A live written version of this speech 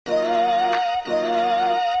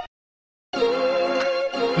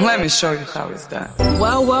Let me show you how it's done.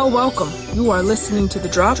 Well, welcome. You are listening to The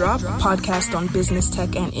Drop, podcast on business,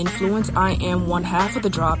 tech, and influence. I am one half of The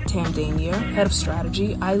Drop, Tam Damier, head of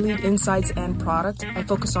strategy. I lead insights and product. I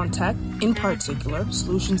focus on tech, in particular,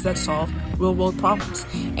 solutions that solve real-world problems.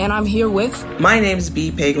 And I'm here with... My name is B.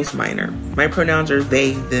 Pagels Minor. My pronouns are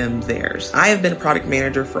they, them, theirs. I have been a product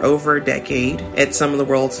manager for over a decade at some of the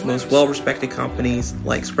world's most well-respected companies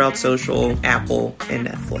like Sprout Social, Apple, and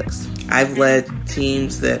Netflix. I've led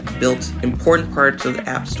teams that built important parts of the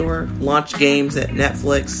App Store, launched games at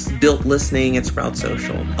Netflix, built listening at Sprout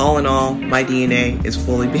Social. All in all, my DNA is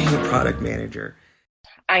fully being a product manager.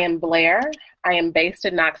 I am Blair. I am based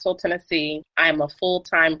in Knoxville, Tennessee. I am a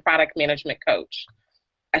full-time product management coach.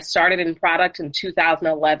 I started in product in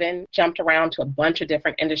 2011, jumped around to a bunch of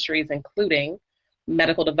different industries, including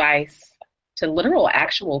medical device, to literal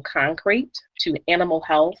actual concrete, to animal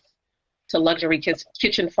health, to luxury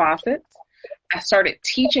kitchen faucets. I started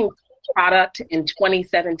teaching product in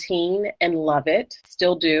 2017 and love it,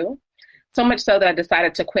 still do. So much so that I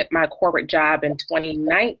decided to quit my corporate job in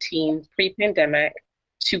 2019, pre-pandemic,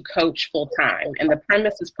 to coach full-time. And the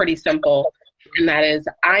premise is pretty simple, and that is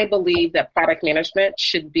I believe that product management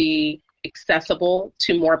should be accessible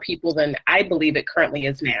to more people than I believe it currently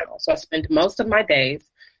is now. So I spend most of my days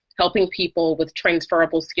helping people with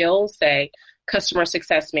transferable skills, say customer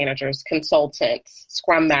success managers, consultants,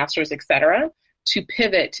 scrum masters, etc., to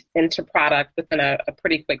pivot into product within a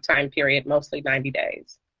pretty quick time period, mostly 90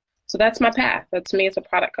 days. So that's my path. That's me as a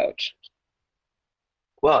product coach.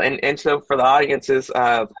 Well, and so for the audiences,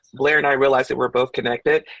 Blair and I realized that we're both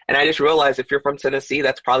connected. And I just realized if you're from Tennessee,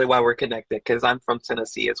 that's probably why we're connected, because I'm from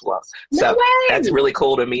Tennessee as well. So that's really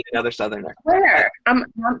cool to meet another Southerner. Where? I'm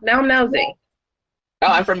nosy. Oh,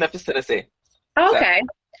 I'm from Memphis, Tennessee. Okay.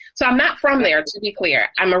 So I'm not from there, to be clear.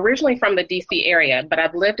 I'm originally from the D.C. area, but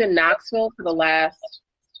I've lived in Knoxville for the last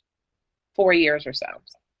 4 years or so.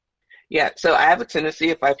 Yeah, so I have a tendency,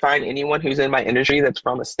 if I find anyone who's in my industry that's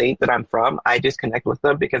from a state that I'm from, I just connect with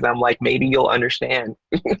them because I'm like, maybe you'll understand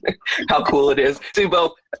how cool it is to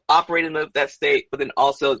both operate in that state, but then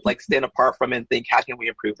also like stand apart from it and think, how can we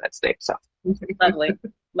improve that state? So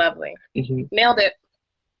Lovely. Mm-hmm. Nailed it.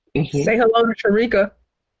 Mm-hmm. Say hello to Sharika.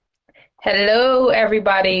 Hello,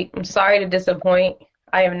 everybody. I'm sorry to disappoint.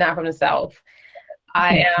 I am not from the South.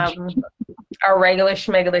 I am a regular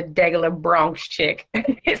schmegular degular Bronx chick.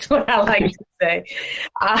 It's what I like to say.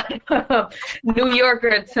 New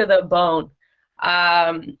Yorker to the bone.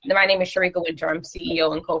 My name is Sharika Winter. I'm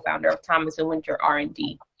CEO and co-founder of Thomas & Winter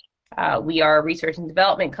R&D. We are a research and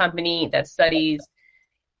development company that studies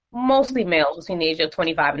mostly males between the age of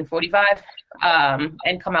 25 and 45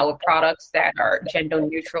 and come out with products that are gender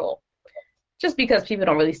neutral, just because people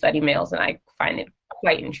don't really study males, and I find it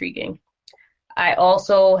quite intriguing. I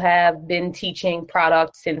also have been teaching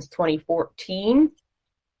product since 2014.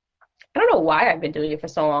 I don't know why I've been doing it for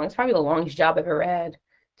so long. It's probably the longest job I've ever had,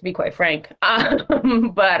 to be quite frank.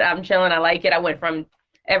 But I'm chilling. I like it. I went from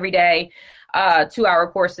every day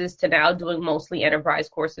 2-hour courses to now doing mostly enterprise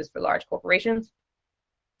courses for large corporations.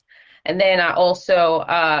 And then I also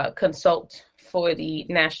consult for the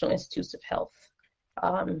National Institutes of Health,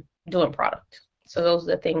 doing product. So those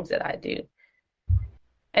are the things that I do.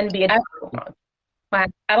 And be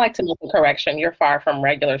I like to make a correction. You're far from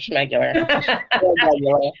regular schmegular.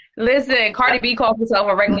 Listen, Cardi B calls herself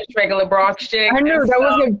a regular schmegular Bronx chick. I knew that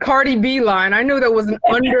was a Cardi B line. I knew that was an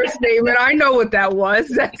understatement. I know what that was.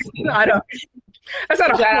 That's not a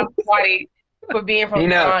shout out to Cardi for being from the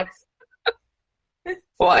Bronx.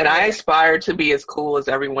 Well, and I aspire to be as cool as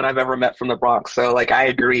everyone I've ever met from the Bronx. So, like, I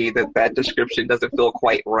agree that description doesn't feel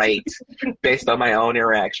quite right based on my own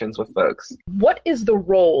interactions with folks. What is the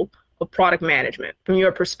role of product management from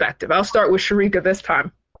your perspective? I'll start with Sharika this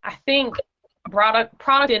time. I think product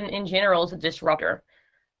in general is a disruptor.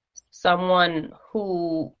 Someone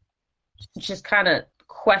who just kind of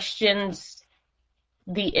questions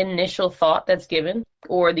the initial thought that's given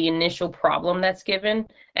or the initial problem that's given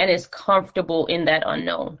and is comfortable in that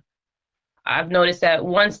unknown. I've noticed that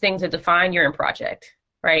once things are defined, you're in project,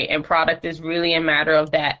 right? And product is really a matter of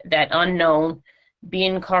that unknown,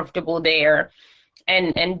 being comfortable there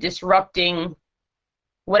and disrupting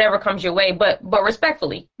whatever comes your way, but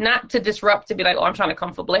respectfully, not to disrupt, to be like, oh, I'm trying to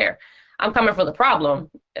come for Blair. I'm coming for the problem.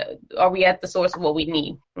 Are we at the source of what we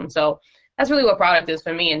need? And so that's really what product is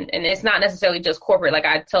for me. And it's not necessarily just corporate. Like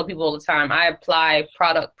I tell people all the time, I apply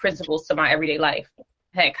product principles to my everyday life.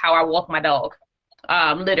 Heck, how I walk my dog,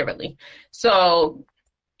 literally. So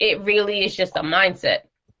it really is just a mindset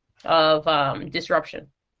of disruption.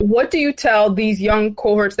 What do you tell these young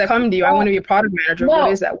cohorts that come to you? I want to be a product manager. Well,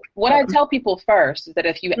 what is that? What I tell people first is that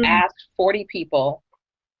if you ask 40 people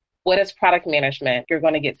what is product management? You're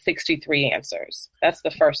going to get 63 answers. That's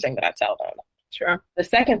the first thing that I tell them. Sure. The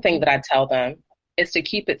second thing that I tell them is to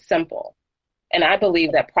keep it simple. And I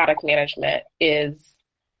believe that product management is,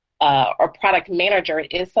 or product manager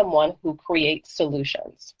is someone who creates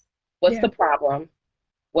solutions. What's the problem?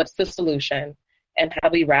 What's the solution? And how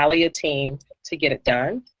do we rally a team to get it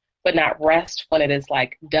done, but not rest when it is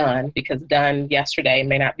like done, because done yesterday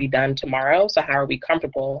may not be done tomorrow. So how are we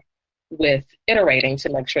comfortable with iterating to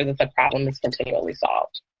make sure that the problem is continually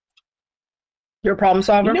solved? You're a problem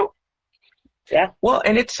solver? You know, yeah. Well,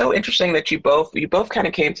 and it's so interesting that you both kind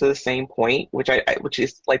of came to the same point, which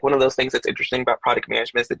is like one of those things that's interesting about product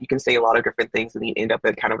management, is that you can say a lot of different things and you end up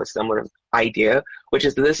at kind of a similar idea, which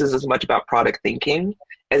is that this is as much about product thinking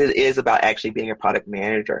as it is about actually being a product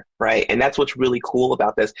manager, right? And that's what's really cool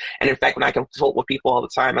about this. And in fact, when I consult with people all the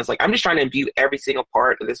time, I was like, I'm just trying to imbue every single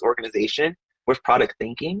part of this organization with product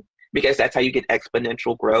thinking, because that's how you get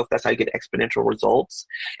exponential growth. That's how you get exponential results.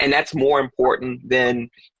 And that's more important than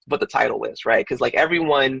what the title is, right? Because like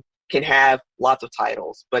everyone can have lots of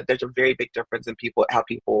titles, but there's a very big difference in how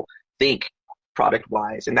people think product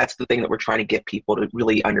wise. And that's the thing that we're trying to get people to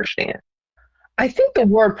really understand. I think the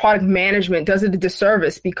word product management does it a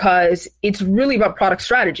disservice because it's really about product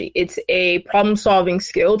strategy. It's a problem solving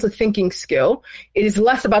skill. It's a thinking skill. It is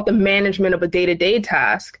less about the management of a day-to-day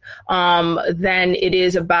task than it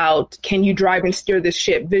is about, can you drive and steer this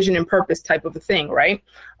ship, vision and purpose type of a thing, right?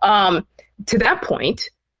 To that point,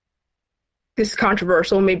 this is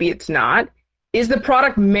controversial, maybe it's not. Is the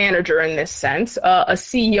product manager in this sense a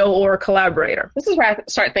CEO or a collaborator? This is where I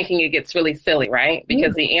start thinking it gets really silly, right?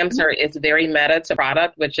 Because the answer is very meta to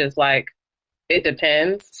product, which is like, it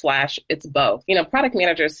depends / it's both. You know, product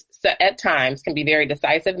managers at times can be very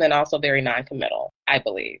decisive and then also very non-committal, I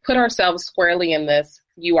believe. Put ourselves squarely in this,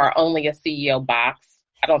 you are only a CEO box,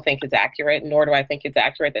 I don't think is accurate, nor do I think it's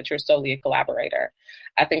accurate that you're solely a collaborator.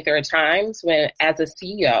 I think there are times when, as a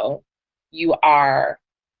CEO, you are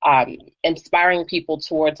inspiring people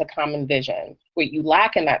towards a common vision. What you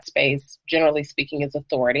lack in that space, generally speaking, is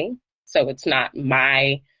authority. So it's not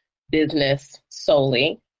my business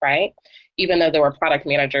solely, right? Even though there were product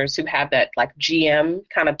managers who have that like GM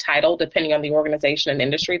kind of title, depending on the organization and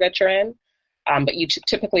industry that you're in. But you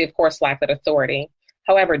typically, of course, lack that authority.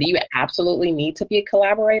 However, do you absolutely need to be a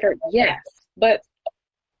collaborator? Yes, but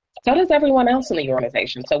so does everyone else in the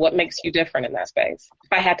organization. So what makes you different in that space?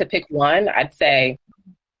 If I had to pick one, I'd say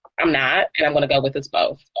I'm not, and I'm going to go with us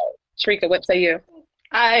both. Shrika, what say you?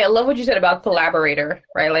 I love what you said about collaborator,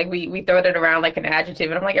 right? Like we throw it around like an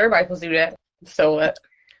adjective, and I'm like, everybody's supposed to do that. So what,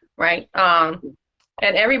 right? And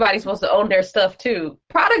everybody's supposed to own their stuff too.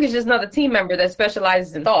 Product is just another team member that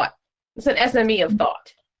specializes in thought. It's an SME of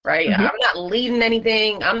thought, right? Mm-hmm. I'm not leading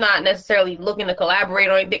anything. I'm not necessarily looking to collaborate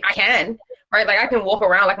on anything. I can, right? Like I can walk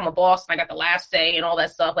around like I'm a boss and I got the last say and all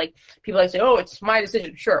that stuff. Like people like say, oh, it's my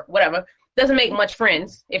decision. Sure, whatever. Doesn't make much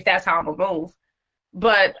friends if that's how I'm gonna move.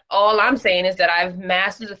 But all I'm saying is that I've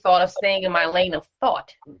mastered the thought of staying in my lane of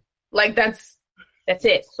thought. Like that's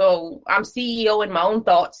it. So I'm CEO in my own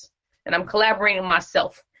thoughts and I'm collaborating with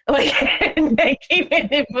myself. Like and keeping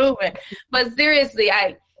it moving. But seriously,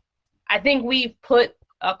 I think we've put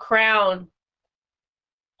a crown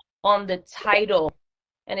on the title,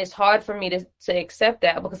 and it's hard for me to accept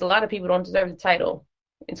that because a lot of people don't deserve the title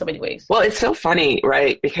in so many ways. Well, it's so funny,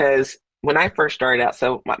 right? Because when I first started out,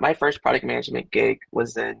 so my first product management gig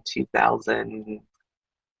was in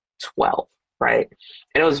 2012, right?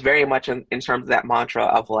 And it was very much in terms of that mantra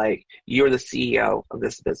of like, you're the CEO of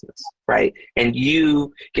this business, right? And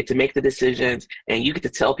you get to make the decisions and you get to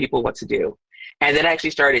tell people what to do. And then I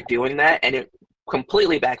actually started doing that and it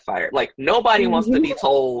completely backfired. Like nobody wants to be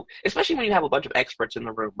told, especially when you have a bunch of experts in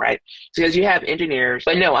the room, right? Because you have engineers,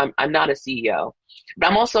 but no, I'm not a CEO. But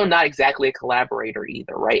I'm also not exactly a collaborator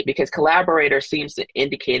either, right? Because collaborator seems to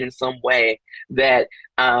indicate in some way that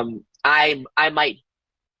I might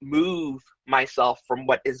move myself from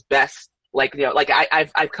what is best. Like, you know, like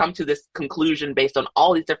I've come to this conclusion based on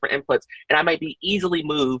all these different inputs, and I might be easily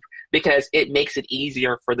moved because it makes it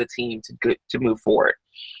easier for the team to move forward.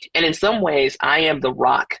 And in some ways, I am the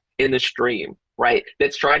rock in the stream, right?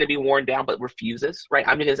 That's trying to be worn down but refuses, right?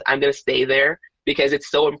 I'm gonna stay there because it's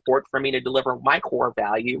so important for me to deliver my core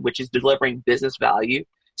value, which is delivering business value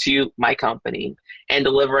to my company and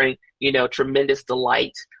delivering, you know, tremendous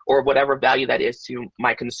delight or whatever value that is to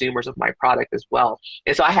my consumers of my product as well.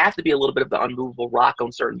 And so I have to be a little bit of the unmovable rock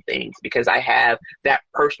on certain things because I have that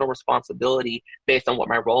personal responsibility based on what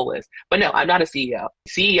my role is. But no, I'm not a CEO.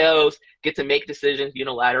 CEOs get to make decisions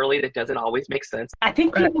unilaterally. That doesn't always make sense. I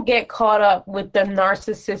think people get caught up with the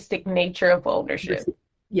narcissistic nature of ownership.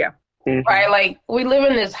 Yeah. right? Like, we live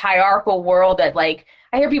in this hierarchical world that, like,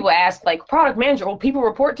 I hear people ask, like, product manager, will people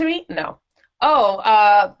report to me? No.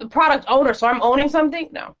 Oh, the product owner, so I'm owning something?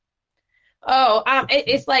 No. Oh,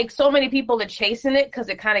 it's like so many people are chasing it because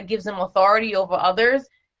it kind of gives them authority over others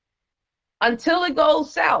until it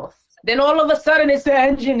goes south. Then all of a sudden it's the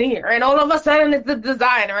engineer, and all of a sudden it's the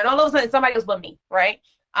designer, and all of a sudden it's somebody else but me, right?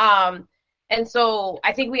 And so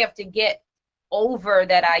I think we have to get over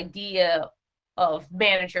that idea of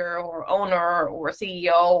manager or owner or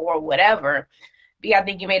CEO or whatever. But I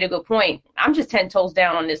think you made a good point. I'm just 10 toes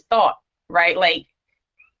down on this thought, right? Like,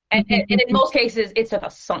 and in most cases, it's an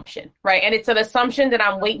assumption, right? And it's an assumption that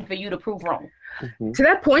I'm waiting for you to prove wrong. To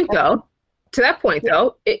that point,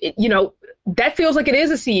 though, you know, that feels like it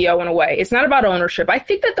is a CEO in a way. It's not about ownership. I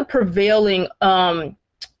think that the prevailing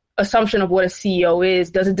assumption of what a CEO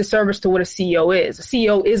is does a disservice to what a CEO is. A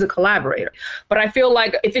CEO is a collaborator. But I feel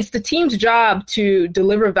like if it's the team's job to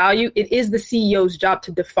deliver value, it is the CEO's job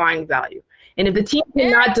to define value. And if the team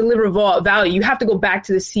cannot deliver value, you have to go back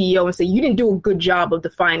to the CEO and say, you didn't do a good job of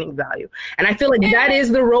defining value. And I feel like that is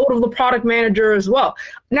the role of the product manager as well.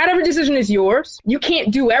 Not every decision is yours. You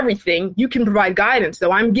can't do everything. You can provide guidance,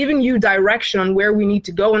 though. I'm giving you direction on where we need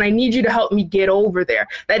to go, and I need you to help me get over there.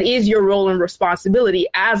 That is your role and responsibility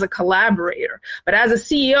as a collaborator. But as a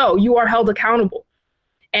CEO, you are held accountable.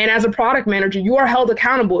 And as a product manager, you are held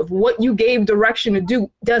accountable if what you gave direction to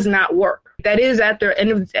do does not work. That is, at the end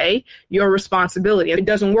of the day, your responsibility. If it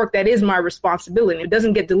doesn't work, that is my responsibility. If it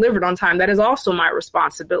doesn't get delivered on time, that is also my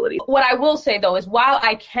responsibility. What I will say, though, is while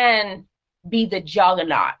I can be the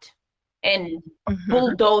juggernaut and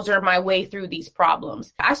bulldozer my way through these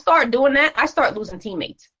problems, I start doing that, I start losing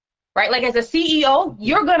teammates, right? Like, as a CEO,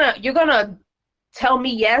 you're gonna tell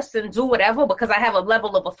me yes and do whatever because I have a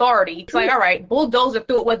level of authority. It's like, all right, bulldozer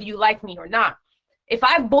through it whether you like me or not. If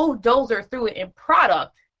I bulldozer through it in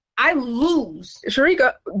product, I lose.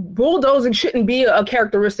 Sharika, bulldozing shouldn't be a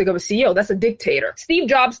characteristic of a CEO. That's a dictator. Steve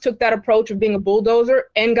Jobs took that approach of being a bulldozer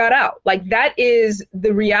and got out. Like, that is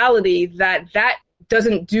the reality that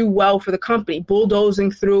doesn't do well for the company.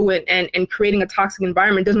 Bulldozing through it and creating a toxic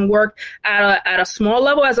environment doesn't work at a small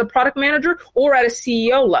level as a product manager or at a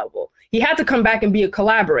CEO level. He had to come back and be a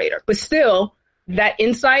collaborator. But still, that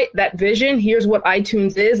insight, that vision, here's what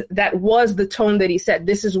iTunes is, that was the tone that he said,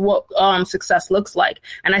 this is what success looks like.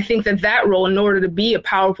 And I think that role, in order to be a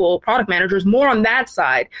powerful product manager, is more on that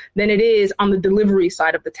side than it is on the delivery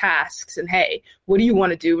side of the tasks. And hey, what do you want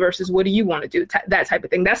to do versus what do you want to do? That type of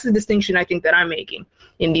thing. That's the distinction I think that I'm making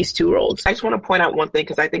in these two roles. I just want to point out one thing,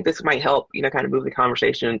 because I think this might help, kind of move the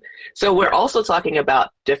conversation. So we're also talking about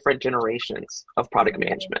different generations of product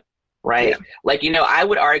management. Right. Yeah. Like, I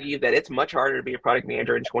would argue that it's much harder to be a product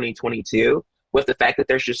manager in 2022 with the fact that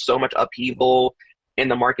there's just so much upheaval in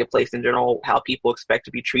the marketplace in general, how people expect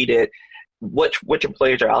to be treated, which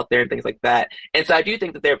employers are out there and things like that. And so I do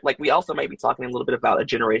think that we also might be talking a little bit about a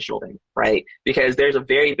generational thing, right? Because there's a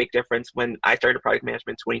very big difference when I started product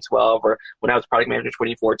management in 2012 or when I was product manager in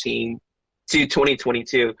 2014 to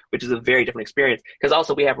 2022, which is a very different experience, because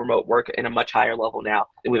also we have remote work in a much higher level now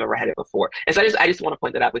than we've ever had it before. And so I just want to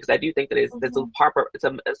point that out, because I do think that it's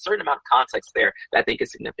a certain amount of context there that I think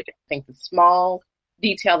is significant. I think the small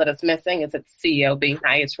detail that is missing is it's CEO being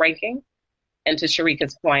highest ranking. And to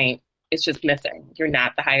Sharika's point, it's just missing. You're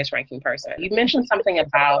not the highest ranking person. You mentioned something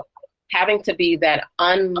about having to be that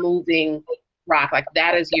unmoving rock, like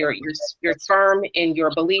that is your firm in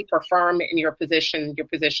your belief or firm in your position. Your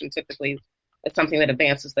position typically is something that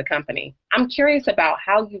advances the company. I'm curious about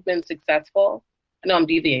how you've been successful. I know I'm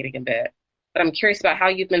deviating a bit, but I'm curious about how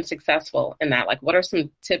you've been successful in that. Like, what are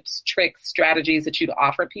some tips, tricks, strategies that you'd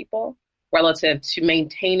offer people relative to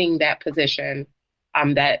maintaining that position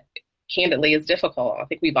that candidly is difficult? I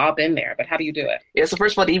think we've all been there, but how do you do it? Yeah, so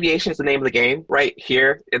first of all, deviation is the name of the game, right?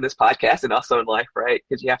 Here in this podcast and also in life, right?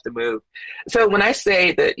 Because you have to move. So when I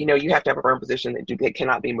say that, you have to have a firm position that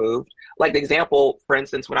cannot be moved, like the example, for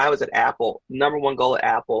instance, when I was at Apple, number one goal at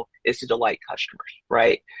Apple is to delight customers,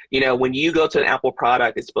 right? When you go to an Apple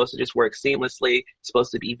product, it's supposed to just work seamlessly. It's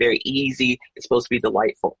supposed to be very easy. It's supposed to be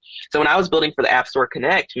delightful. So when I was building for the App Store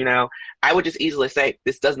Connect, I would just easily say,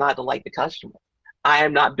 this does not delight the customer. I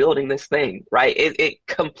am not building this thing, right? It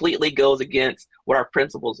completely goes against what our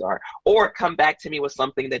principles are, or come back to me with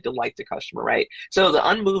something that delights the customer, right? So the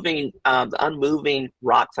unmoving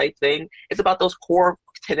rock type thing is about those core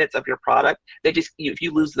tenets of your product that if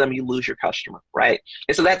you lose them, you lose your customer, right?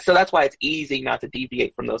 And so that's why it's easy not to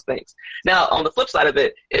deviate from those things. Now, on the flip side of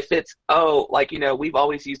it, if it's, we've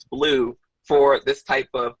always used blue for this type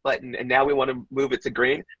of button, and now we want to move it to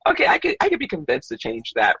green. Okay, I could be convinced to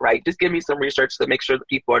change that, right? Just give me some research to make sure that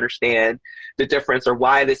people understand the difference or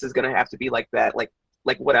why this is going to have to be like that.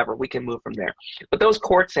 Like whatever, we can move from there. But those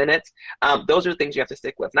core tenets, those are the things you have to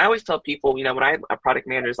stick with. And I always tell people, when I'm a product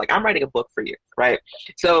manager, it's like, I'm writing a book for you, right?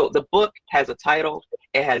 So the book has a title,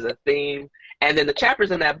 it has a theme, and then the chapters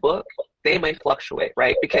in that book, they may fluctuate,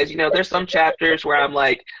 right? Because, there's some chapters where I'm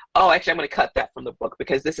like, oh, actually, I'm going to cut that from the book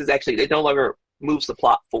because this is actually, it no longer moves the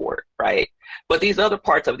plot forward, right? But these other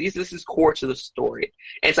parts of it, this is core to the story.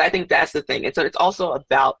 And so I think that's the thing. And so it's also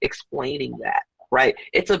about explaining that. Right.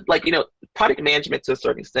 It's product management to a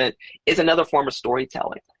certain extent is another form of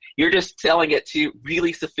storytelling. You're just telling it to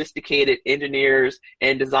really sophisticated engineers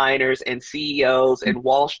and designers and CEOs and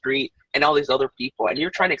Wall Street and all these other people. And you're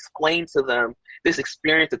trying to explain to them this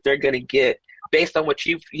experience that they're going to get based on what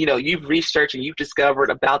you've researched and you've discovered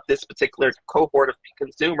about this particular cohort of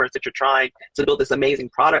consumers that you're trying to build this amazing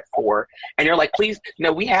product for. And you're like, please,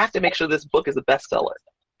 we have to make sure this book is a bestseller.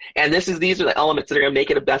 And these are the elements that are going to make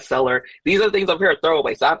it a bestseller. These are the things over here are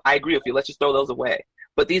throwaways. So I agree with you. Let's just throw those away.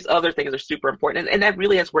 But these other things are super important. And that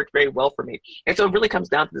really has worked very well for me. And so it really comes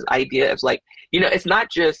down to this idea of it's not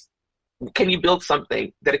just, can you build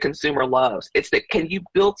something that a consumer loves? It's that can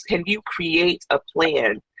you create a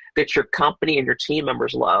plan that your company and your team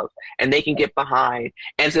members love and they can get behind.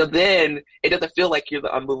 And so then it doesn't feel like you're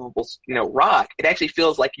the unmovable, rock. It actually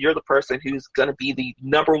feels like you're the person who's going to be the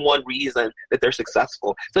number one reason that they're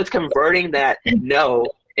successful. So it's converting that no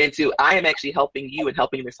into I am actually helping you and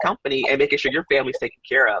helping this company and making sure your family's taken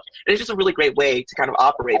care of. And it's just a really great way to kind of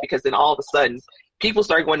operate because then all of a sudden people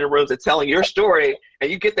start going to rooms and telling your story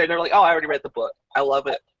and you get there and they're like, oh, I already read the book. I love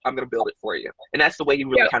it. I'm going to build it for you. And that's the way you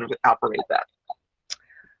really kind of operate that.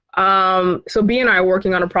 So B and I are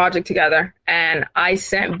working on a project together, and I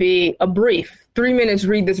sent B a brief. 3 minutes,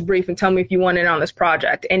 read this brief and tell me if you want in on this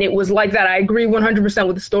project. And it was like that. I agree 100%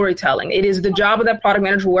 with the storytelling. It is the job of that product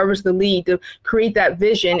manager, whoever's the lead, to create that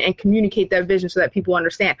vision and communicate that vision so that people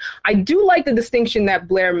understand. I do like the distinction that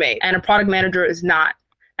Blair made, and a product manager is not.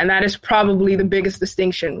 And that is probably the biggest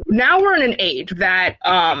distinction. Now we're in an age that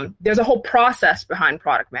there's a whole process behind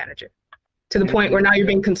product management, to the point where now you're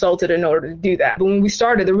being consulted in order to do that. But when we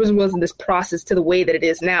started, there wasn't this process to the way that it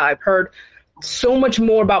is now. I've heard so much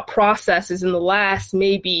more about processes in the last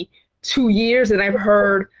maybe 2 years than I've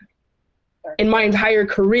heard in my entire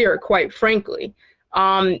career, quite frankly.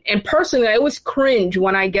 And personally, I always cringe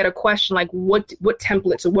when I get a question like, what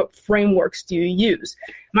templates or what frameworks do you use?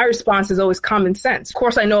 My response is always common sense. Of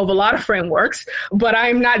course, I know of a lot of frameworks, but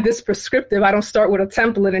I'm not this prescriptive. I don't start with a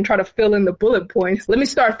template and try to fill in the bullet points. Let me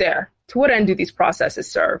start there. To what end do these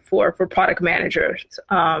processes serve for product managers,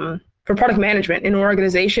 for product management in an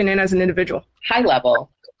organization and as an individual? High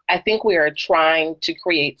level, I think we are trying to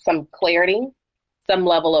create some clarity, some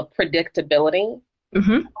level of predictability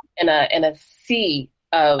in a sea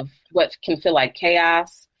of what can feel like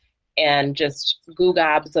chaos and just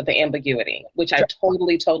goo-gobs of ambiguity, which I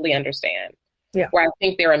totally understand. Yeah. Where I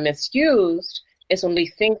think they are misused is when we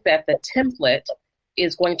think that the template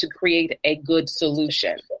is going to create a good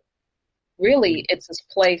solution. Really, it's this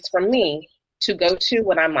place for me to go to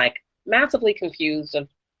when I'm like massively confused of,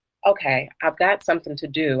 okay, I've got something to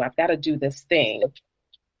do. I've got to do this thing.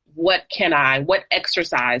 What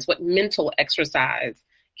exercise, what mental exercise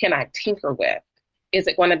can I tinker with? Is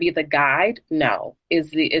it going to be the guide? No. Is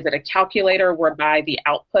it a calculator whereby the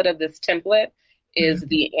output of this template is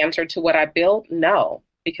the answer to what I build? No,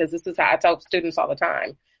 because this is how I tell students all the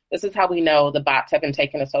time. This is how we know the bots haven't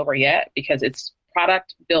taken us over yet, because it's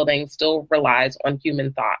product building still relies on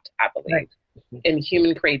human thought, I believe, right, and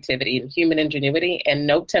human creativity and human ingenuity, and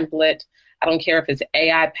no template, I don't care if it's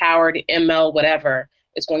AI powered, ML, whatever,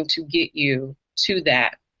 is going to get you to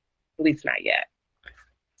that, at least not yet.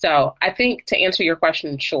 So I think to answer your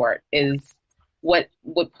question short is what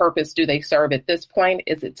purpose do they serve at this point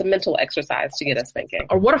is it's a mental exercise to get us thinking.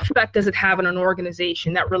 Or what effect does it have on an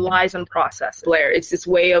organization that relies on process, Blair? It's this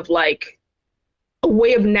way of a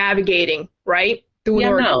way of navigating, right? Through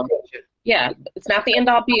an organization. Yeah, it's not the end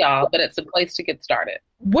all be all, but it's a place to get started.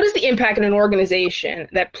 What is the impact in an organization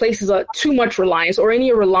that places too much reliance or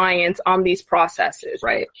any reliance on these processes?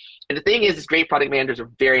 Right. And the thing is great product managers are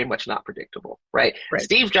very much not predictable, right?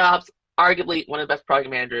 Steve Jobs, arguably one of the best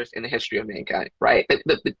product managers in the history of mankind, right?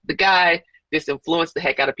 The guy just influenced the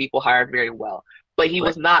heck out of people, hired very well. But he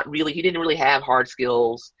was not really, he didn't really have hard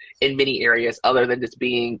skills in many areas other than just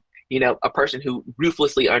being, a person who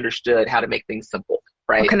ruthlessly understood how to make things simple.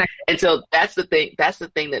 Right. And so that's the thing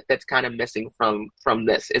that's kind of missing from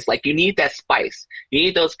this. It's like you need that spice. You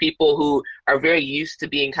need those people who are very used to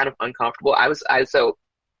being kind of uncomfortable. So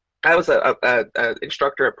I was a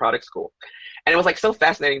instructor at product school. And it was like so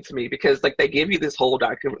fascinating to me because like they give you this whole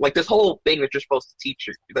document, like this whole thing that you're supposed to teach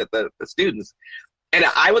the students. And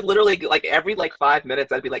I would literally like every like 5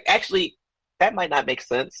 minutes, I'd be like, actually, that might not make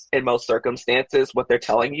sense in most circumstances, what they're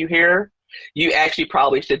telling you here. You actually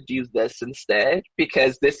probably should use this instead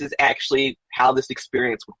because this is actually how this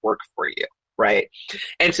experience would work for you. Right.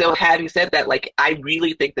 And so having said that, like, I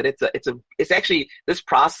really think that it's actually this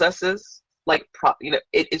processes like,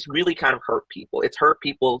 it's really kind of hurt people. It's hurt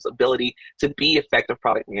people's ability to be effective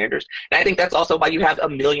product managers. And I think that's also why you have a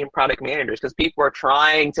million product managers, because people are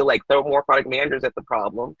trying to like throw more product managers at the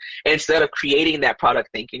problem instead of creating that product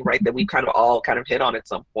thinking, right, that we kind of all kind of hit on at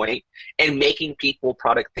some point, and making people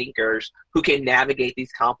product thinkers who can navigate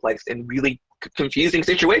these complex and really confusing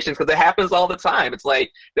situations, because it happens all the time. It's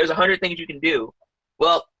like there's 100 things you can do.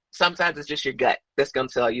 Well, sometimes it's just your gut that's going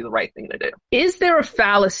to tell you the right thing to do. Is there a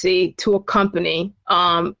fallacy to a company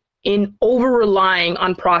in over-relying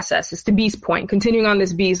on processes? To B's point, continuing on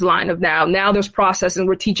this B's line of now there's process and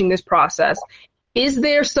we're teaching this process. Is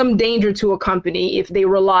there some danger to a company if they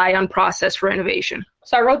rely on process for innovation?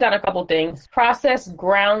 So I wrote down a couple things. Process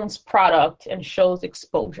grounds product and shows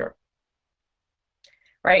exposure.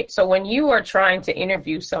 Right? So when you are trying to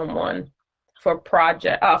interview someone for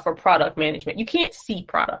product management, you can't see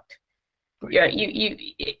product. Yeah,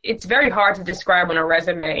 it's very hard to describe on a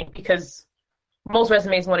resume because most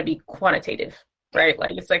resumes want to be quantitative, right?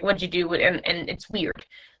 Like it's like what'd you do, and it's weird.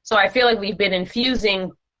 So I feel like we've been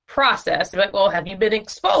infusing process. Like, well, have you been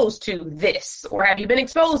exposed to this, or have you been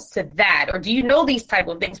exposed to that, or do you know these type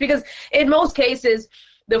of things? Because in most cases,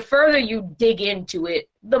 the further you dig into it,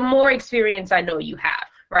 the more experience I know you have.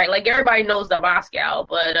 Right, like everybody knows the Moscow,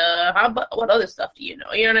 but how about what other stuff do you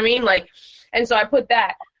know? You know what I mean? Like, and so I put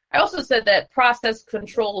that. I also said that process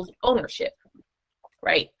controls ownership.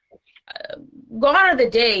 Right, gone are the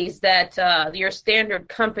days that your standard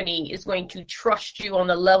company is going to trust you on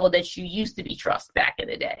the level that you used to be trusted back in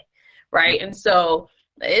the day. Right, and so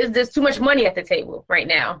there's too much money at the table right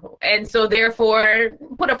now, and so therefore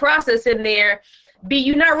put a process in there. B,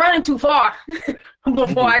 you're not running too far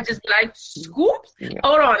before I just like, scoops. Yeah.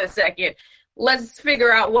 Hold on a second. Let's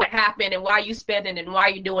figure out what happened and why you spending and why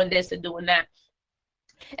you doing this and doing that.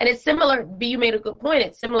 And it's similar, B, you made a good point.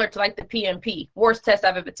 It's similar to like the PMP. Worst test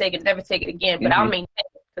I've ever taken, never take it again, but I'll maintain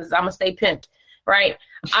it because I'm going to stay pimped, right?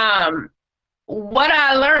 What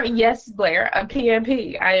I learned, yes, Blair, a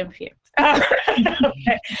PMP. I am pimped.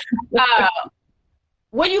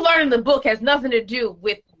 What you learn in the book has nothing to do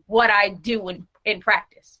with what I do in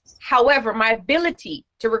practice. However, my ability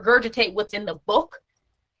to regurgitate what's in the book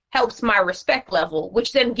helps my respect level,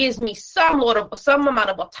 which then gives me some amount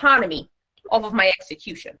of autonomy off of my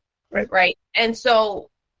execution. Right. And so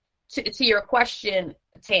to your question,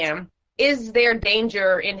 Tam, is there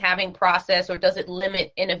danger in having process, or does it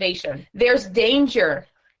limit innovation? There's danger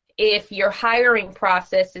if your hiring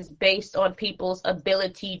process is based on people's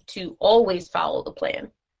ability to always follow the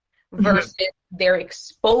plan versus their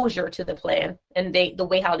exposure to the plan and the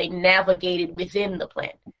way how they navigated within the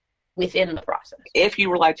plan, within the process. If you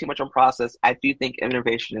rely too much on process, I do think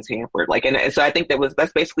innovation is hampered. Like, and so I think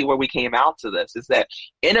that's basically where we came out to this, is that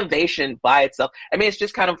innovation by itself, I mean, it's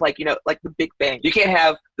just kind of like, like the Big Bang. You can't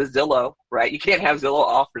have the Zillow, right? You can't have Zillow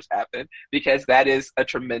offers happen because that is a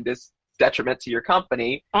tremendous detriment to your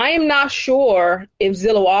company. I am not sure if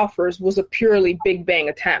Zillow offers was a purely Big Bang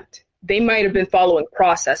attempt. They might have been following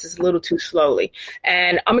processes a little too slowly.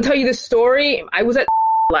 And I'm going to tell you this story. I was at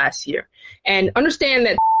last year, and understand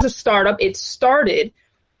that as a startup, it started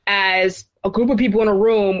as a group of people in a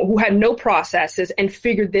room who had no processes and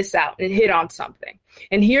figured this out and hit on something.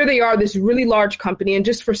 And here they are, this really large company. And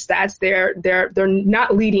just for stats, they're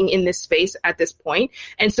not leading in this space at this point.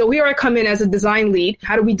 And so here I come in as a design lead.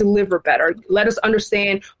 How do we deliver better? Let us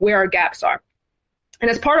understand where our gaps are. And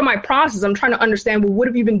as part of my process, I'm trying to understand, well, what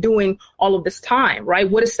have you been doing all of this time, right?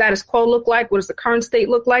 What does status quo look like? What does the current state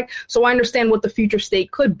look like? So I understand what the future state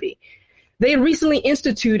could be. They recently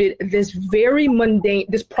instituted this very mundane,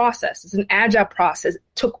 this process. It's an agile process. It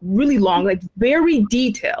took really long, like very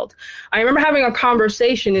detailed. I remember having a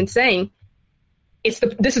conversation and saying,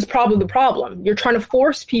 this is probably the problem. You're trying to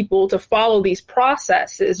force people to follow these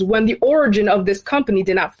processes when the origin of this company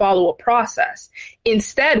did not follow a process.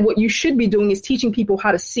 Instead, what you should be doing is teaching people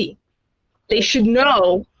how to see. They should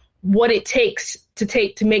know what it takes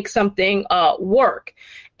to make something work.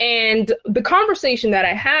 And the conversation that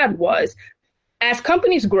I had was, as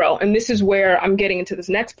companies grow, and this is where I'm getting into this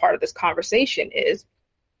next part of this conversation, is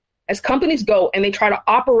as companies go and they try to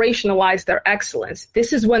operationalize their excellence,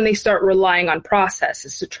 this is when they start relying on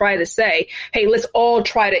processes to try to say, hey, let's all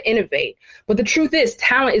try to innovate. But the truth is,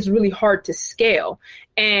 talent is really hard to scale.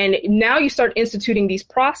 And now you start instituting these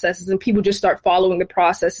processes and people just start following the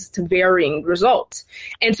processes to varying results.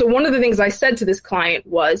 And so one of the things I said to this client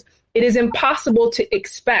was, it is impossible to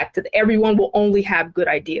expect that everyone will only have good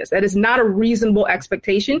ideas. That is not a reasonable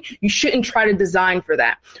expectation. You shouldn't try to design for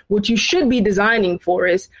that. What you should be designing for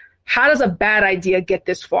is, how does a bad idea get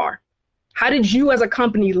this far? How did you as a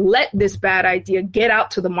company let this bad idea get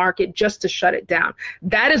out to the market just to shut it down?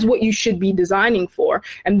 That is what you should be designing for.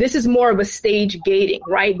 And this is more of a stage gating,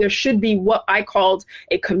 right? There should be what I called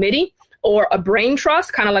a committee or a brain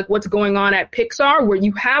trust, kind of like what's going on at Pixar, where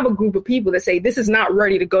you have a group of people that say, this is not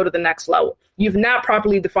ready to go to the next level. You've not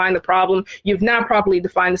properly defined the problem. You've not properly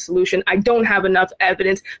defined the solution. I don't have enough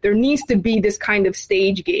evidence. There needs to be this kind of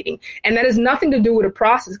stage gating. And that has nothing to do with a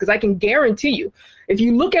process, because I can guarantee you, if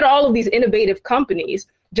you look at all of these innovative companies,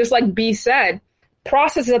 just like B said,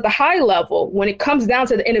 processes at the high level, when it comes down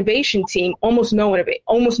to the innovation team, almost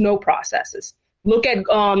no processes. Look at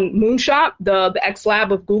Moonshot, the X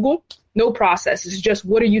Lab of Google. No process. It's just,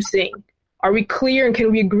 what are you seeing? Are we clear and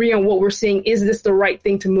can we agree on what we're seeing? Is this the right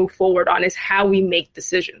thing to move forward on? Is how we make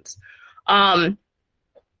decisions. So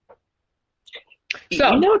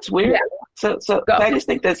it's weird. Yeah. So I just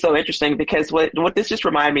think that's so interesting, because what this just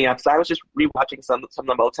reminded me of, so I was just rewatching some of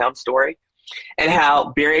the Motown Story, and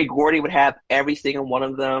how Berry Gordy would have every single one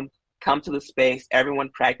of them come to the space, everyone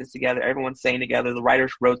practiced together, everyone sang together, the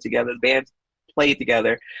writers wrote together, the bands played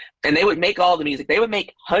together, and they would make all the music. They would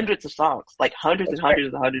make hundreds of songs, like hundreds and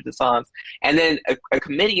hundreds and hundreds of songs. And then a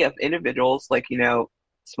committee of individuals, like,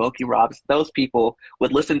 Smokey Robinson, those people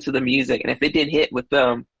would listen to the music, and if it didn't hit with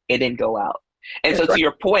them, it didn't go out. And so to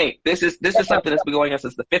your point, this is something that's been going on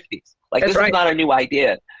since the 50s. Like, this is not a new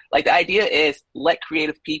idea. Like, the idea is, let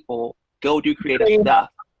creative people go do creative stuff,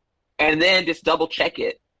 and then just double check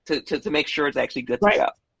it to make sure it's actually good to go.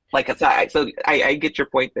 Like, I get your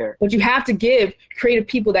point there. But you have to give creative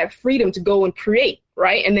people that freedom to go and create,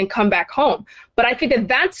 right? And then come back home. But I think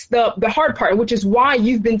that's the hard part, which is why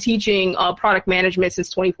you've been teaching product management since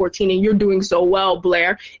 2014, and you're doing so well,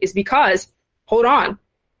 Blair, is because, hold on,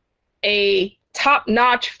 a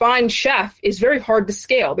top-notch fine chef is very hard to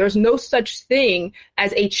scale. There's no such thing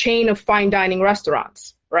as a chain of fine dining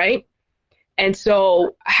restaurants, right? And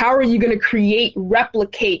so how are you going to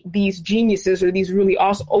replicate these geniuses or these really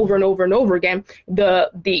awesome over and over and over again?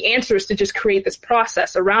 The answer is to just create this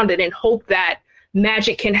process around it and hope that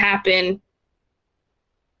magic can happen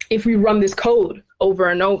if we run this code over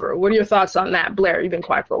and over. What are your thoughts on that, Blair? You've been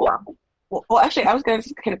quiet for a while. Well, actually, I was going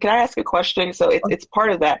to, can I ask a question? So it's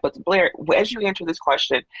part of that, but Blair, as you answer this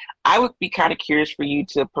question, I would be kind of curious for you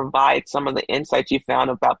to provide some of the insights you found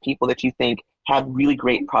about people that you think have really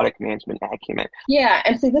great product management acumen. Yeah,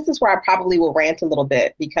 and see, this is where I probably will rant a little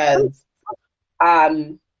bit, because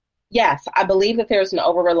yes, I believe that there's an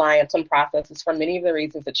over-reliance on processes for many of the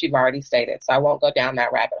reasons that you've already stated, so I won't go down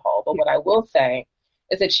that rabbit hole. But what I will say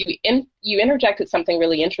is that you interjected something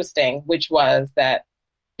really interesting, which was that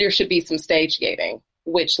there should be some stage gating,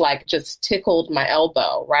 which just tickled my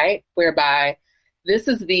elbow, right? Whereby this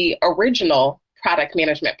is the original product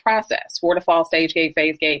management process: waterfall, stage gate,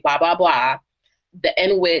 phase gate, blah, blah, blah,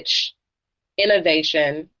 in which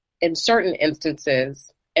innovation in certain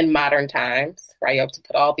instances in modern times, right? You have to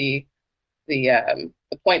put all the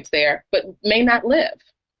points there, but may not live,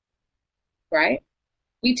 right?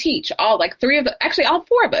 We teach all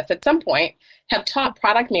four of us at some point have taught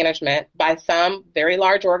product management by some very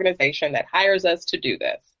large organization that hires us to do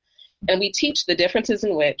this. And we teach the differences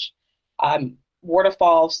in which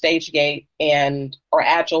waterfall, stage gate, or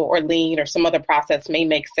agile or lean or some other process may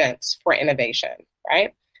make sense for innovation,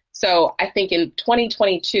 right? So I think in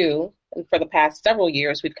 2022, and for the past several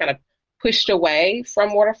years, we've kind of pushed away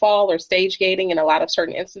from waterfall or stage gating in a lot of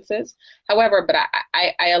certain instances. However, but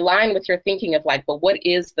I align with your thinking of but what's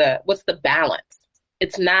the balance?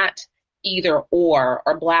 It's not either or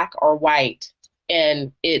black or white,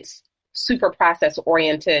 and it's super process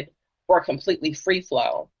oriented or completely free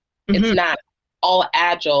flow. Mm-hmm. It's not all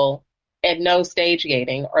agile and no stage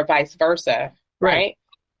gating, or vice versa, right?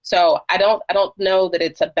 So I don't know that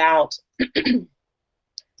it's about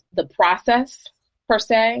the process per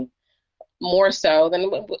se, more so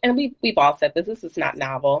than, and we've all said this is not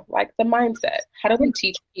novel, like the mindset. How do we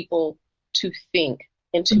teach people to think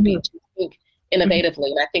and to think innovatively?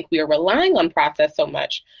 And I think we are relying on process so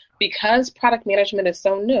much because product management is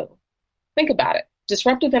so new. Think about it.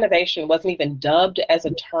 Disruptive innovation wasn't even dubbed as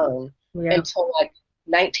a term until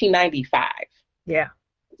 1995. Yeah.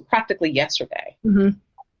 Practically yesterday.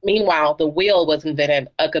 Mm-hmm. Meanwhile, the wheel was invented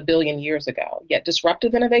a billion years ago. Yet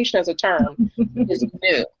disruptive innovation as a term is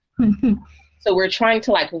new. So we're trying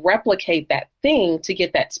to like replicate that thing to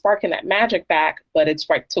get that spark and that magic back, but it's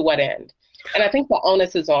right to what end? And I think the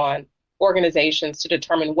onus is on organizations to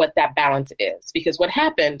determine what that balance is. Because what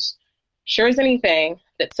happens, sure as anything,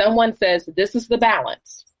 that someone says, this is the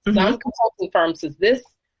balance. Some consulting firm says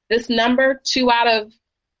this number, 2 out of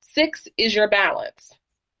 6 is your balance.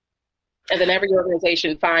 And then every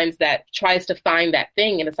organization tries to find that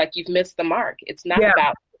thing. And it's like, you've missed the mark. It's not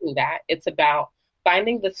about doing that. It's about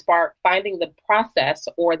finding the spark, finding the process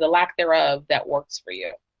or the lack thereof that works for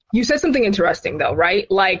you. You said something interesting, though, right?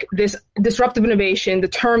 Like this disruptive innovation, the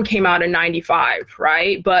term came out in 95,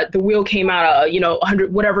 right? But the wheel came out,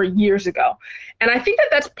 100, whatever years ago. And I think that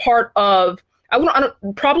that's part of,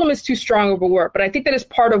 problem is too strong of a word, but I think that is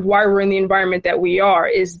part of why we're in the environment that we are,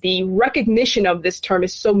 is the recognition of this term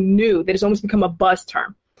is so new that it's almost become a buzz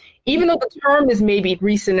term. Even though the term is maybe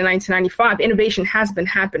recent in 1995, innovation has been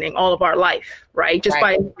happening all of our life, right? Just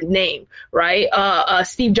by name, right?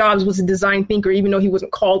 Steve Jobs was a design thinker, even though he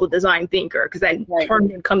wasn't called a design thinker, because that term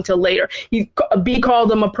didn't come till later. B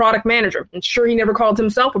called him a product manager. And sure, he never called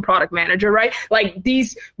himself a product manager, right? Like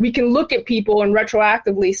we can look at people and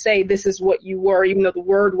retroactively say, this is what you were, even though the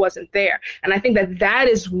word wasn't there. And I think that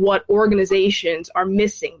is what organizations are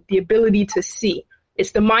missing, the ability to see.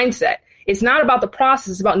 It's the mindset. It's not about the process.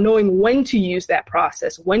 It's about knowing when to use that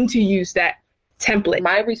process, when to use that template.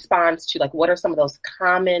 My response to like, what are some of those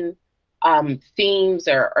common themes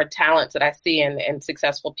or talents that I see in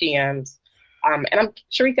successful PMs? And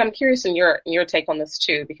Sharika, I'm curious in your take on this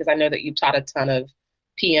too, because I know that you've taught a ton of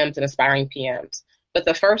PMs and aspiring PMs. But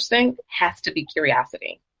the first thing has to be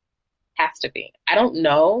curiosity. Has to be. I don't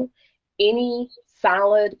know any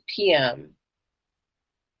solid PM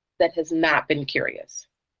that has not been curious.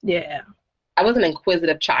 Yeah. I was an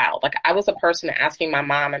inquisitive child. Like I was a person asking my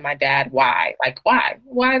mom and my dad, why? Like, why?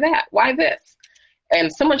 Why that? Why this?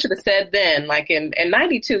 And someone should have said then, like in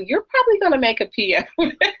 92, you're probably going to make a PM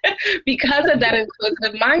because of that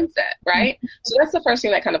inquisitive mindset, right? So that's the first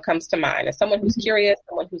thing that kind of comes to mind, is someone who's curious,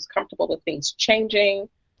 someone who's comfortable with things changing,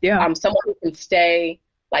 someone who can stay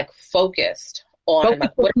like focused on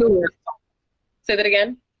like, what, say that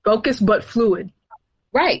again? Focused but fluid.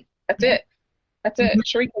 Right. That's it. That's it.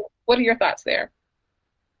 Sharika, what are your thoughts there?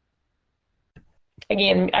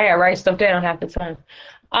 Again, I got to write stuff down half the time.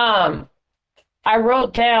 I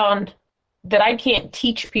wrote down that I can't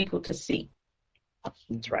teach people to see.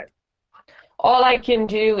 That's right. All I can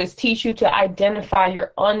do is teach you to identify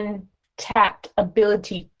your untapped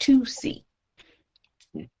ability to see.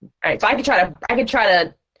 All right. So I could try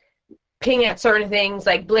to ping at certain things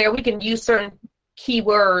like, Blair, we can use certain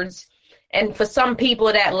keywords. And for some people,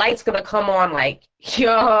 that light's going to come on like,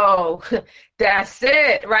 yo, that's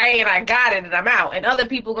it, right? And I got it and I'm out. And other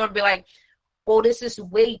people are going to be like, well, this is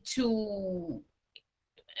way too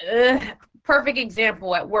perfect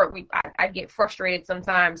example at work. I get frustrated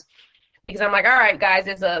sometimes because I'm like, all right, guys,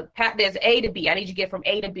 there's A to B. I need you to get from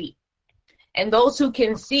A to B. And those who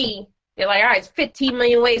can see, they're like, all right, it's 15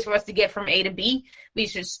 million ways for us to get from A to B. We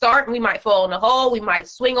should start, and we might fall in the hole, we might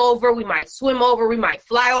swing over, we might swim over, we might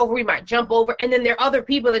fly over, we might jump over. And then there are other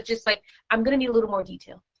people that just like, I'm going to need a little more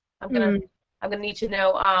detail. I'm going to need to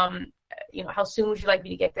know, how soon would you like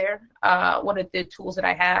me to get there? What are the tools that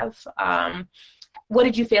I have? What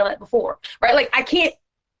did you fail at before? Right? Like, I can't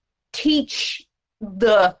teach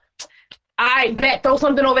I bet, throw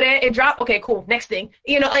something over there and drop. Okay, cool. Next thing,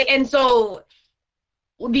 and so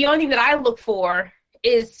the only thing that I look for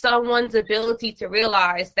is someone's ability to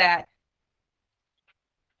realize that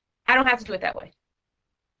I don't have to do it that way.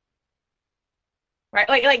 Right?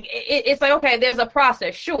 It's like, okay, there's a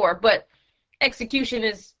process, sure, but execution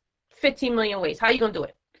is 15 million ways. How are you going to do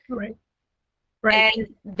it? Right. And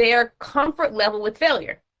their comfort level with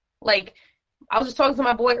failure. Like, I was just talking to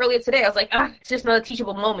my boy earlier today. I was like, it's just another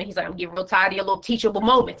teachable moment. He's like, I'm getting real tired of your little teachable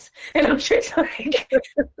moments. And I'm just like,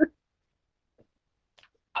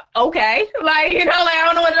 okay, I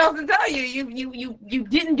don't know what else to tell you. You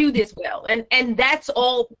didn't do this well, and that's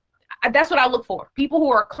all. That's what I look for. People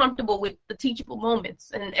who are comfortable with the teachable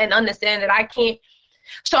moments and understand that I can't.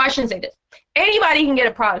 So I shouldn't say this. Anybody can get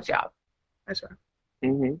a product job. That's right.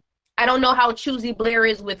 Mm-hmm. I don't know how choosy Blair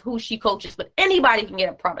is with who she coaches, but anybody can get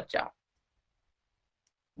a product job.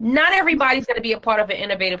 Not everybody's going to be a part of an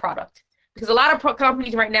innovative product, because a lot of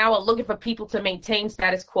companies right now are looking for people to maintain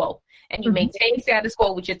status quo. And you maintain status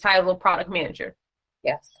quo with your title of product manager.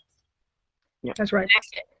 Yes. Yeah. That's right.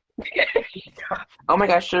 Oh my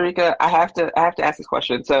gosh, Sharika, I have to ask this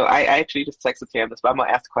question. So I actually just texted Tam this, but I'm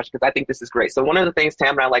gonna ask the question because I think this is great. So one of the things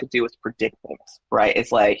Tam and I like to do is predict things, right?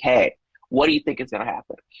 It's like, hey, what do you think is gonna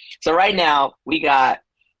happen? So right now we got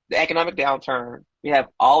the economic downturn. We have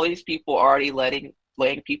all these people already laying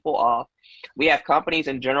people off. We have companies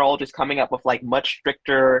in general just coming up with like much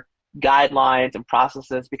stricter guidelines and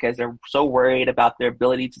processes because they're so worried about their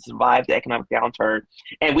ability to survive the economic downturn.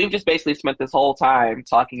 And we've just basically spent this whole time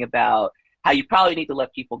talking about how you probably need to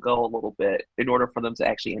let people go a little bit in order for them to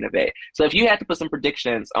actually innovate. So if you had to put some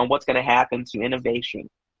predictions on what's going to happen to innovation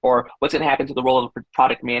or what's going to happen to the role of a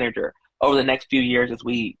product manager over the next few years as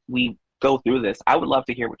we go through this, I would love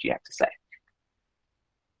to hear what you have to say.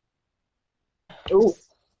 Ooh,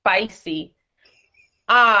 spicy.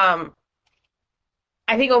 I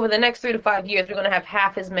think over the next 3 to 5 years, we're going to have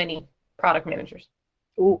half as many product managers.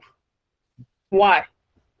 Ooh. Why?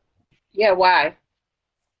 Yeah, why?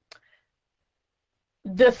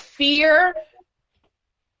 The fear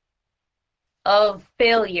of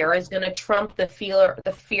failure is going to trump the fear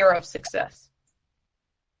of success.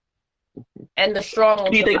 And the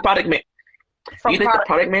strong. Do you think the product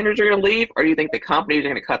managers are going to leave, or do you think the companies are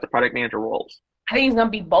going to cut the product manager roles? I think it's going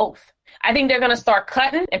to be both. I think they're going to start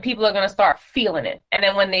cutting, and people are going to start feeling it. And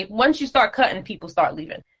then once you start cutting, people start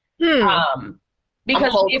leaving. Because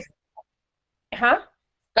Go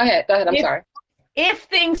ahead. I'm sorry. If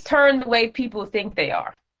things turn the way people think they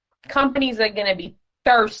are, companies are going to be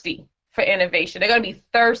thirsty for innovation. They're going to be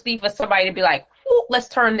thirsty for somebody to be like, let's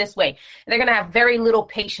turn this way. And they're going to have very little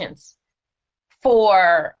patience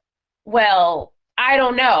for, well, I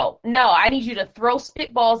don't know. No, I need you to throw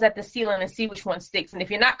spitballs at the ceiling and see which one sticks. And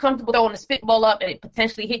if you're not comfortable throwing the spitball up and it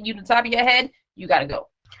potentially hitting you in the top of your head, you got to go.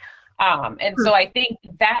 And so I think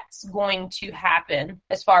that's going to happen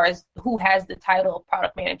as far as who has the title of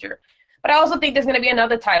product manager. But I also think there's going to be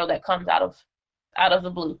another title that comes out of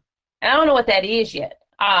the blue. And I don't know what that is yet.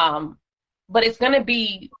 But it's going to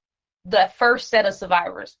be the first set of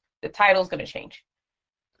survivors. The title's going to change.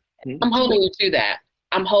 I'm holding you to that.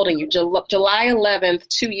 I'm holding you. July 11th,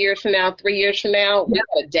 2 years from now, 3 years from now, we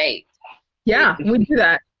got a date. Yeah, we do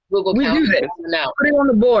that. Google we do this. No. Put it on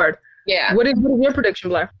the board. Yeah. What is your prediction,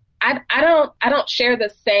 Blair? I don't share the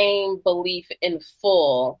same belief in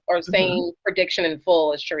full or same prediction in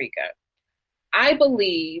full as Sharika. I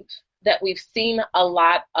believe that we've seen a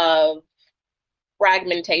lot of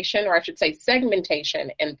fragmentation, or I should say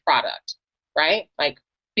segmentation in product, right? Like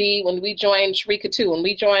when we joined Sharika too, when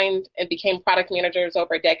we joined and became product managers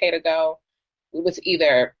over a decade ago, it was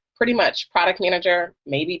either pretty much product manager,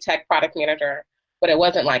 maybe tech product manager, but it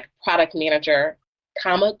wasn't like product manager,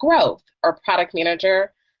 growth, or product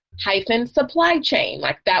manager - supply chain.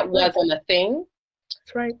 Like that wasn't a thing.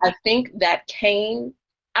 That's right. I think that came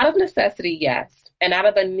out of necessity, yes, and out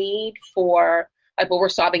of a need for like, well, we're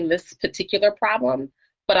solving this particular problem,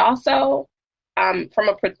 but also from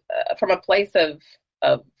a place of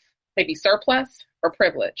maybe surplus or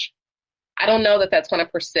privilege. I don't know that that's going to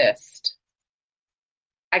persist.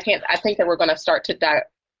 I think that we're going to start to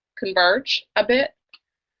converge a bit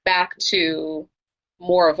back to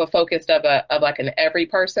more of a focus of like an every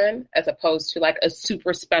person as opposed to like a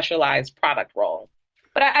super specialized product role.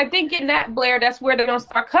 But I think in that, Blair, that's where they're going to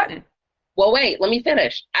start cutting. Well, wait, let me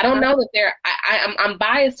finish. I don't know that I'm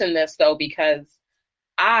biased in this though, because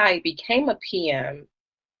I became a PM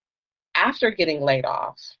after getting laid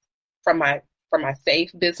off from my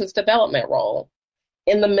safe business development role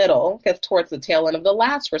in the middle, because towards the tail end of the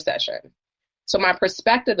last recession. So my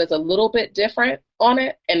perspective is a little bit different on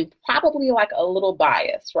it and probably like a little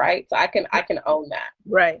biased, right? So I can own that.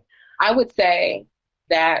 Right. I would say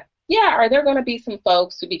that, yeah, are there going to be some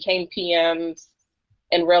folks who became PMs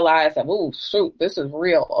and realize that, oh, shoot, this is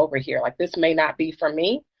real over here. Like this may not be for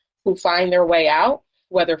me, who find their way out,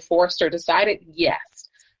 whether forced or decided? Yes.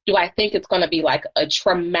 Do I think it's going to be like a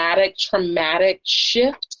traumatic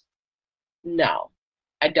shift? No,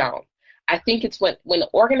 I don't. I think it's when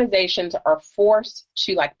organizations are forced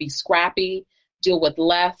to like be scrappy, deal with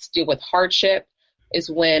less, deal with hardship, is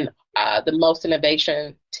when the most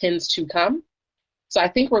innovation tends to come. So I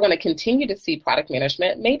think we're going to continue to see product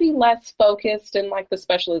management, maybe less focused in like the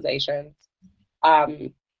specializations.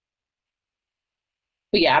 But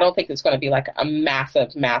yeah, I don't think it's going to be like a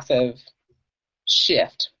massive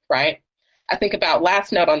shift, right? I think about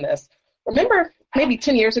last note on this. Remember maybe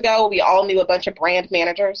 10 years ago, we all knew a bunch of brand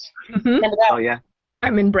managers? Remember that? Oh, yeah.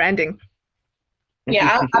 I'm in branding.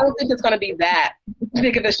 Yeah, I don't think it's going to be that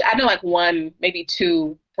big of a I know like one, maybe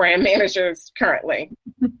two brand managers currently.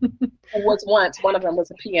 It was once, one of them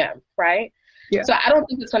was a PM, right? Yeah. So I don't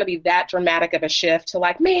think it's going to be that dramatic of a shift to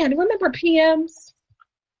like, man, remember PMs?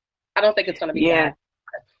 I don't think it's going to be bad.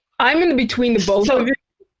 I'm in between the both of you.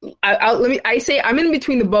 I'm in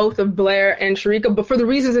between the both of Blair and Sharika, but for the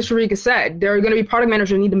reasons that Sharika said, there are going to be product managers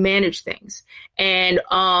who need to manage things. And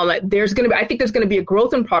I think there's going to be a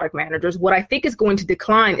growth in product managers. What I think is going to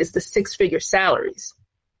decline is the 6-figure salaries.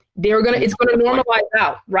 It's going to normalize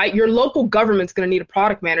out, right? Your local government's going to need a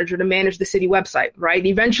product manager to manage the city website, right?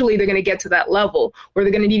 Eventually, they're going to get to that level where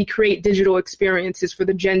they're going to need to create digital experiences for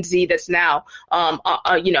the Gen Z that's now,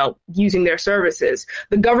 using their services.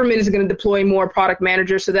 The government is going to deploy more product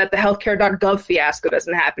managers so that the healthcare.gov fiasco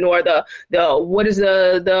doesn't happen, or the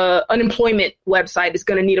unemployment website is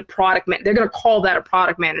going to need a product man. They're going to call that a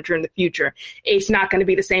product manager in the future. It's not going to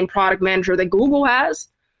be the same product manager that Google has.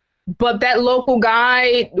 But that local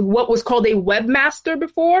guy, what was called a webmaster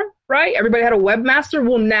before, right? Everybody had a webmaster,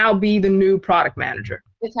 will now be the new product manager.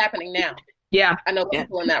 It's happening now. Yeah. I know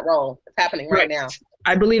people in that role. It's happening right now.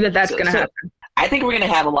 I believe that's going to happen. I think we're going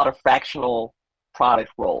to have a lot of fractional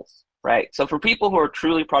product roles, right? So for people who are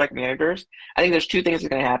truly product managers, I think there's 2 things that are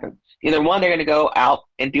going to happen. Either one, they're going to go out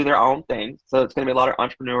and do their own thing. So it's going to be a lot of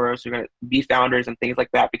entrepreneurs who are going to be founders and things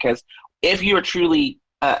like that. Because if you are truly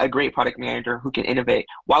a great product manager who can innovate,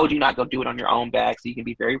 why would you not go do it on your own back so you can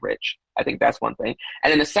be very rich? I think that's one thing.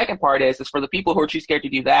 And then the second part is for the people who are too scared to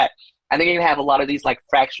do that, I think you're going to have a lot of these like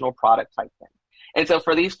fractional product type things. And so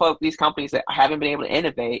for these companies that haven't been able to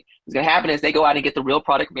innovate, what's going to happen is they go out and get the real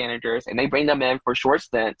product managers and they bring them in for short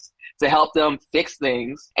stints to help them fix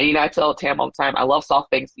things. And, I tell Tam all the time, I love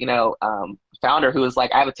SoftBank's, founder who was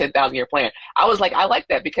like, I have a 10,000 year plan. I was like, I like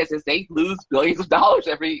that because as they lose billions of dollars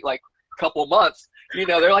every couple of months,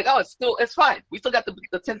 they're like, oh, it's fine. We still got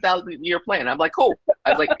the 10,000 year plan. I'm like, cool.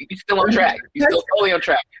 I was like, you're still on track. You're still totally on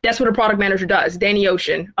track. That's what a product manager does. Danny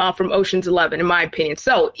Ocean from Ocean's 11, in my opinion.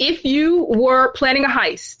 So if you were planning a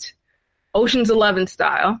heist, Ocean's 11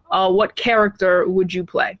 style, what character would you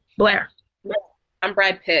play? Blair. I'm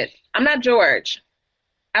Brad Pitt. I'm not George.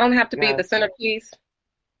 I don't have to be the centerpiece.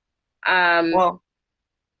 And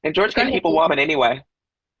George can keep a woman anyway.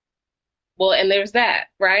 Well, and there's that,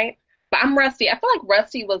 right? But I'm Rusty. I feel like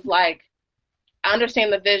Rusty was like, I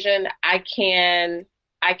understand the vision. I can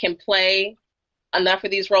play enough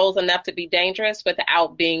of these roles enough to be dangerous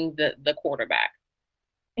without being the quarterback.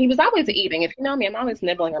 He was always eating. If you know me, I'm always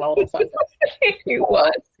nibbling on all of something. He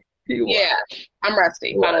was. Yeah, I'm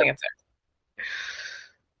Rusty. Final answer.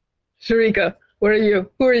 Sharika, what are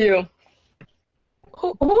you? Who are you?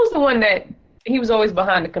 Who's the one that he was always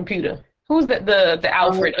behind the computer? Who's the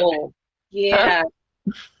Alfred? Oh, yeah.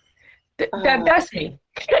 That's me.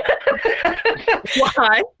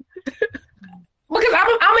 Why? Because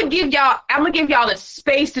I'm gonna give y'all the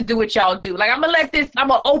space to do what y'all do. Like I'm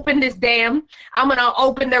gonna open this dam. I'm gonna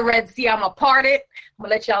open the Red Sea. I'm gonna part it. I'm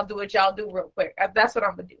gonna let y'all do what y'all do real quick. That's what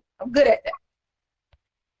I'm gonna do. I'm good at that.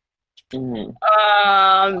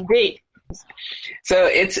 B. So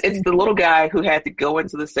it's the little guy who had to go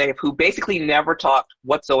into the safe, who basically never talked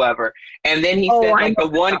whatsoever, and then he said the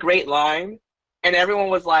one great line, and everyone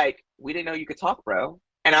was like, "We didn't know you could talk, bro."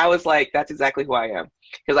 And I was like, "That's exactly who I am,"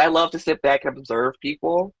 because I love to sit back and observe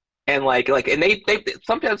people, and and they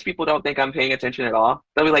sometimes people don't think I'm paying attention at all.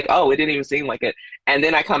 They'll be like, "Oh, it didn't even seem like it," and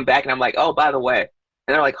then I come back and I'm like, "Oh, by the way," and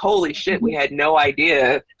they're like, "Holy shit, we had no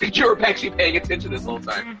idea that you were actually paying attention this whole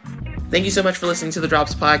time." Thank you so much for listening to the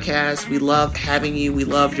Drops Podcast. We love having you. We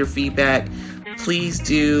love your feedback. Please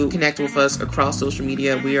do connect with us across social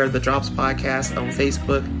media. We are the Drops Podcast on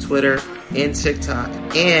Facebook, Twitter, and TikTok.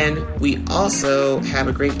 And we also have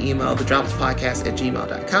a great email,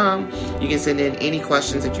 thedropspodcast@gmail.com. You can send in any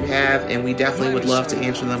questions that you have, and we definitely would love to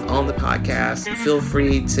answer them on the podcast. Feel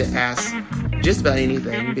free to ask just about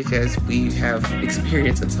anything because we have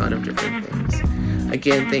experienced a ton of different things.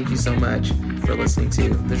 Again, thank you so much for listening to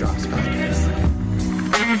the Drops Podcast.